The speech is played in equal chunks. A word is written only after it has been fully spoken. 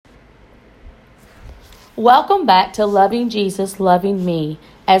Welcome back to Loving Jesus, Loving Me,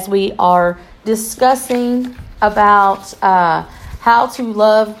 as we are discussing about how to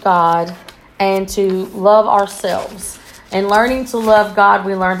love God and to love ourselves. And learning to love God,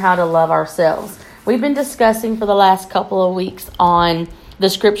 we learn how to love ourselves. We've been discussing for the last couple of weeks on the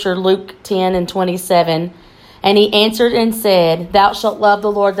scripture Luke 10 and 27. And he answered and said, Thou shalt love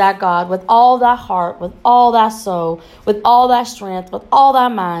the Lord thy God with all thy heart, with all thy soul, with all thy strength, with all thy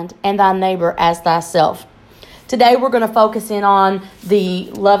mind, and thy neighbor as thyself. Today we're going to focus in on the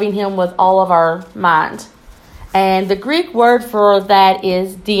loving him with all of our mind. And the Greek word for that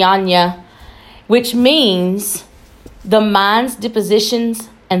is diania, which means the mind's dispositions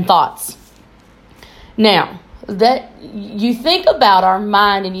and thoughts. Now, that you think about our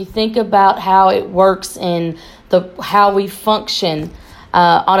mind and you think about how it works and how we function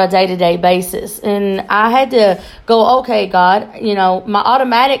on a day-to-day basis. And I had to go, okay, God, my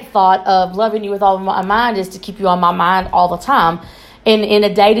automatic thought of loving you with all of my mind is to keep you on my mind all the time. And in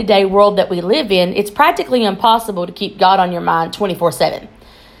a day-to-day world that we live in, it's practically impossible to keep God on your mind 24/7.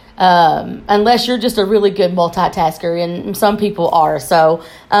 Unless you're just a really good multitasker, and some people are. So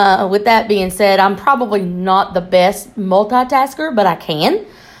with that being said, I'm probably not the best multitasker, but I can.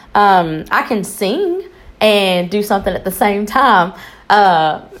 I can sing and do something at the same time.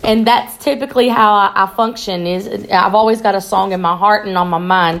 And that's typically how I function. I've always got a song in my heart and on my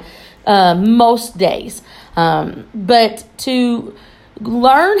mind most days. But to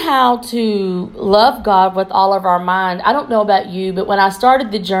learn how to love God with all of our mind. I don't know about you, but when I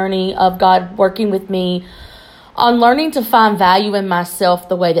started the journey of God working with me on learning to find value in myself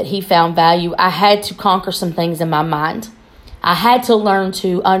the way that he found value, I had to conquer some things in my mind. I had to learn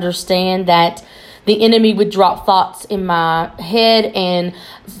to understand that the enemy would drop thoughts in my head, and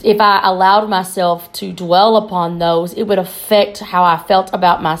if I allowed myself to dwell upon those, it would affect how I felt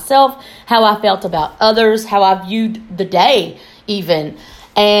about myself, how I felt about others, how I viewed the day even.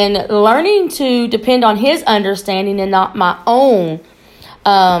 And learning to depend on his understanding and not my own,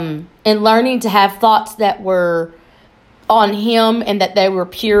 and learning to have thoughts that were on him and that they were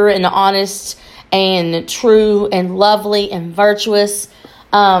pure and honest and true and lovely and virtuous.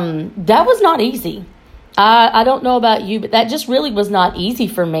 That was not easy. I don't know about you, but that just really was not easy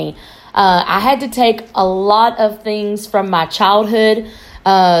for me. I had to take a lot of things from my childhood,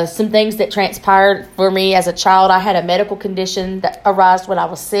 some things that transpired for me as a child. I had a medical condition that arose when I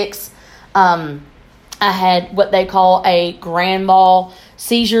was 6. I had what they call a grand mal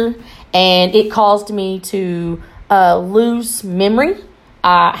seizure, and it caused me to lose memory.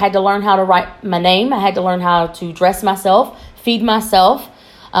 I had to learn how to write my name. I had to learn how to dress myself, feed myself.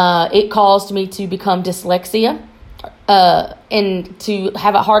 It caused me to become dyslexia and to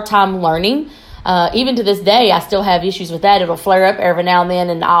have a hard time learning. Even to this day, I still have issues with that. It'll flare up every now and then,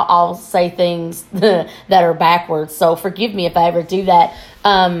 and I'll say things that are backwards. So forgive me if I ever do that.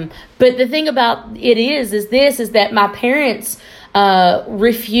 But the thing about it is that my parents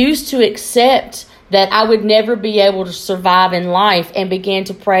refused to accept that I would never be able to survive in life, and began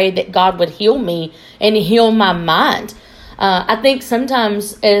to pray that God would heal me and heal my mind. I think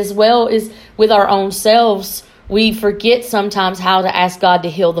sometimes, as well as with our own selves, we forget sometimes how to ask God to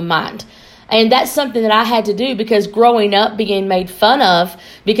heal the mind. And that's something that I had to do, because growing up being made fun of,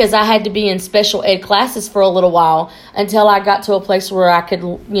 because I had to be in special ed classes for a little while until I got to a place where I could,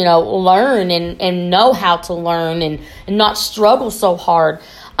 learn and know how to learn and not struggle so hard.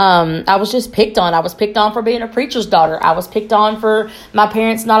 I was just picked on. I was picked on for being a preacher's daughter. I was picked on for my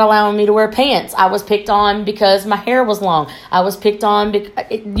parents not allowing me to wear pants. I was picked on because my hair was long. I was picked on,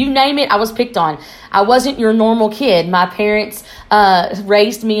 you name it, I was picked on. I wasn't your normal kid. My parents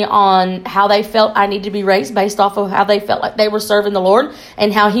raised me on how they felt I needed to be raised, based off of how they felt like they were serving the Lord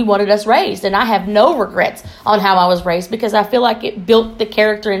and how he wanted us raised. And I have no regrets on how I was raised, because I feel like it built the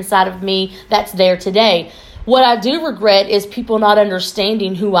character inside of me that's there today. What I do regret is people not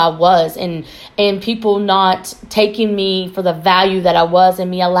understanding who I was, and people not taking me for the value that I was,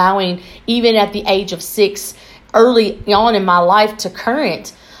 and me allowing, even at the age of 6, early on in my life to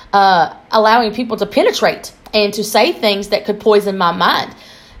current, allowing people to penetrate and to say things that could poison my mind.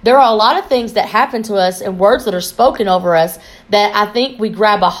 There are a lot of things that happen to us and words that are spoken over us that I think we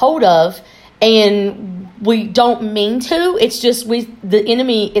grab a hold of, and we don't mean to. It's just the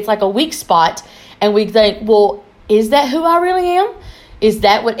enemy, it's like a weak spot. And we think, well, is that who I really am? Is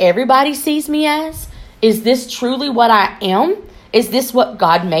that what everybody sees me as? Is this truly what I am? Is this what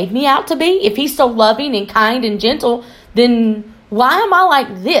God made me out to be? If he's so loving and kind and gentle, then why am I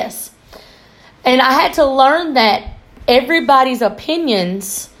like this? And I had to learn that everybody's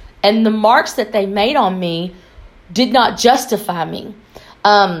opinions and the marks that they made on me did not justify me.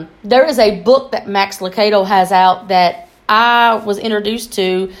 There is a book that Max Lucado has out that I was introduced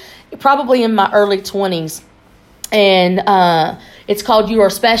to probably in my early 20s. And it's called You Are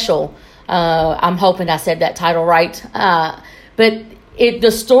Special. I'm hoping I said that title right. But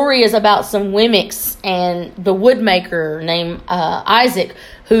the story is about some Wemmicks and the woodmaker named Isaac,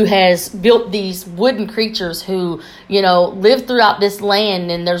 who has built these wooden creatures who, live throughout this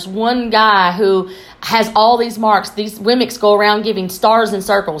land. And there's one guy who has all these marks. These Wemmicks go around giving stars and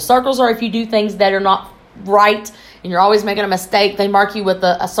circles. Circles are if you do things that are not right and you're always making a mistake, they mark you with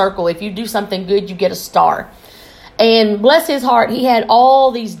a circle. If you do something good, you get a star. And bless his heart, he had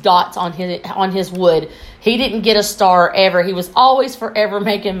all these dots on his wood. He didn't get a star ever. He was always forever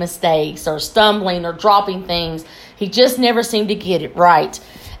making mistakes or stumbling or dropping things. He just never seemed to get it right.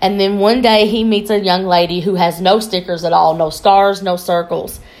 And then one day he meets a young lady who has no stickers at all, no stars, no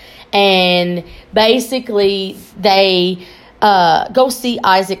circles. And basically they go see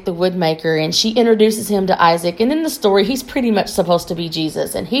Isaac the woodmaker, and she introduces him to Isaac. And in the story, he's pretty much supposed to be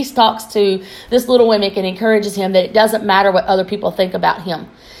Jesus. And he talks to this little Wemmick and encourages him that it doesn't matter what other people think about him.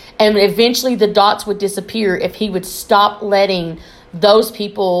 And eventually the dots would disappear if he would stop letting those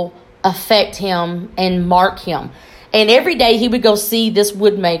people affect him and mark him. And every day he would go see this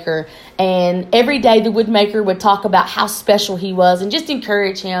woodmaker, and every day the woodmaker would talk about how special he was and just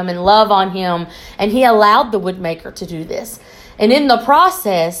encourage him and love on him. And he allowed the woodmaker to do this. And in the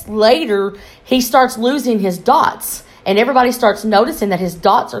process, later, he starts losing his dots. And everybody starts noticing that his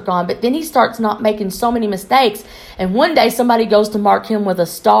dots are gone. But then he starts not making so many mistakes. And one day somebody goes to mark him with a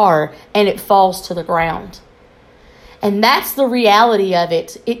star, and it falls to the ground. And that's the reality of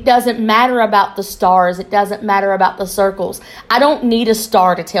it. It doesn't matter about the stars. It doesn't matter about the circles. I don't need a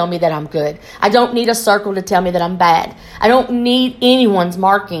star to tell me that I'm good. I don't need a circle to tell me that I'm bad. I don't need anyone's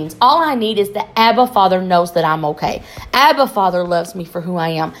markings. All I need is that Abba Father knows that I'm okay. Abba Father loves me for who I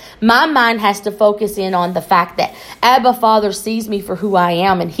am. My mind has to focus in on the fact that Abba Father sees me for who I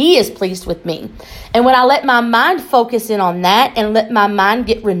am, and He is pleased with me. And when I let my mind focus in on that and let my mind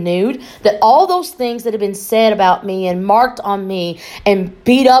get renewed, that all those things that have been said about me and marked on me and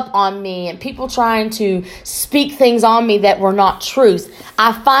beat up on me and people trying to speak things on me that were not truth,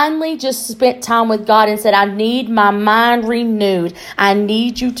 I finally just spent time with God and said, I need my mind renewed. I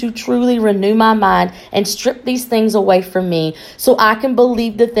need you to truly renew my mind and strip these things away from me so I can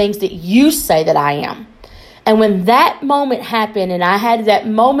believe the things that you say that I am. And when that moment happened, and I had that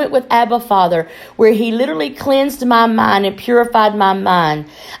moment with Abba Father, where He literally cleansed my mind and purified my mind,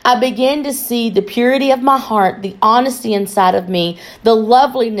 I began to see the purity of my heart, the honesty inside of me, the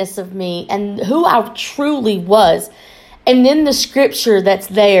loveliness of me, and who I truly was. And then the scripture that's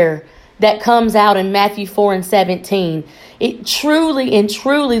there that comes out in Matthew 4:17. It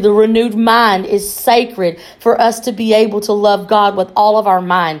truly, the renewed mind is sacred for us to be able to love God with all of our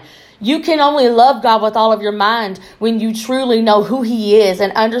mind. You can only love God with all of your mind when you truly know who He is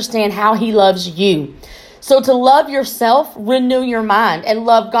and understand how He loves you. So to love yourself, renew your mind and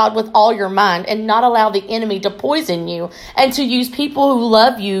love God with all your mind and not allow the enemy to poison you and to use people who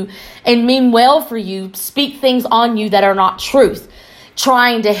love you and mean well for you, speak things on you that are not truth,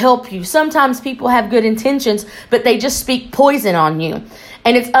 trying to help you. Sometimes people have good intentions, but they just speak poison on you.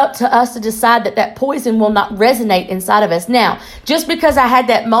 And it's up to us to decide that poison will not resonate inside of us. Now, just because I had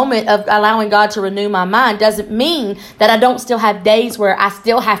that moment of allowing God to renew my mind doesn't mean that I don't still have days where I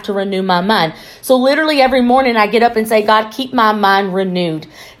still have to renew my mind. So literally every morning I get up and say, God, keep my mind renewed.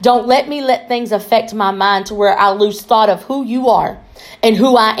 Don't let me let things affect my mind to where I lose thought of who you are and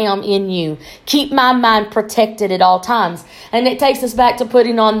who I am in you. Keep my mind protected at all times. And it takes us back to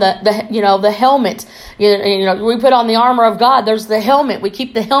putting on the helmet. We put on the armor of God. There's the helmet. We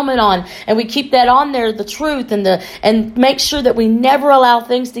keep the helmet on, and we keep that on there, the truth, and make sure that we never allow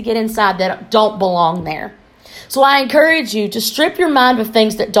things to get inside that don't belong there. So I encourage you to strip your mind of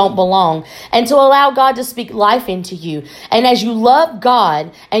things that don't belong and to allow God to speak life into you. And as you love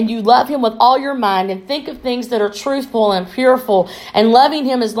God and you love Him with all your mind and think of things that are truthful and pureful, and loving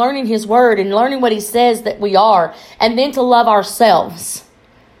Him is learning His word and learning what He says that we are, and then to love ourselves.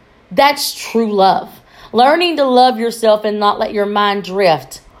 That's true love. Learning to love yourself and not let your mind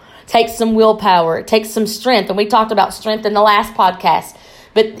drift takes some willpower. It takes some strength. And we talked about strength in the last podcast.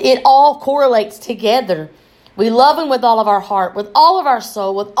 But it all correlates together. We love Him with all of our heart, with all of our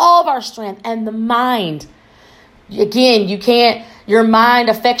soul, with all of our strength, and the mind. Again, your mind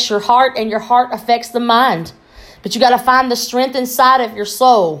affects your heart, and your heart affects the mind. But you got to find the strength inside of your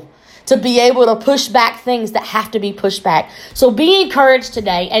soul to be able to push back things that have to be pushed back. So be encouraged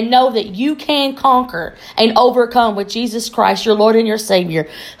today and know that you can conquer and overcome with Jesus Christ, your Lord and your Savior,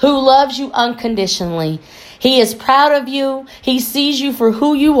 who loves you unconditionally. He is proud of you. He sees you for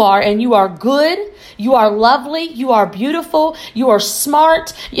who you are, and you are good. You are lovely. You are beautiful. You are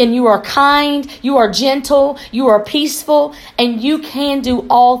smart, and you are kind. You are gentle. You are peaceful, and you can do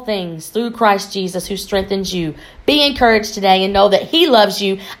all things through Christ Jesus who strengthens you. Be encouraged today and know that He loves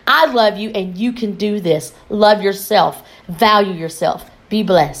you. I love you, and you can do this. Love yourself. Value yourself. Be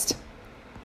blessed.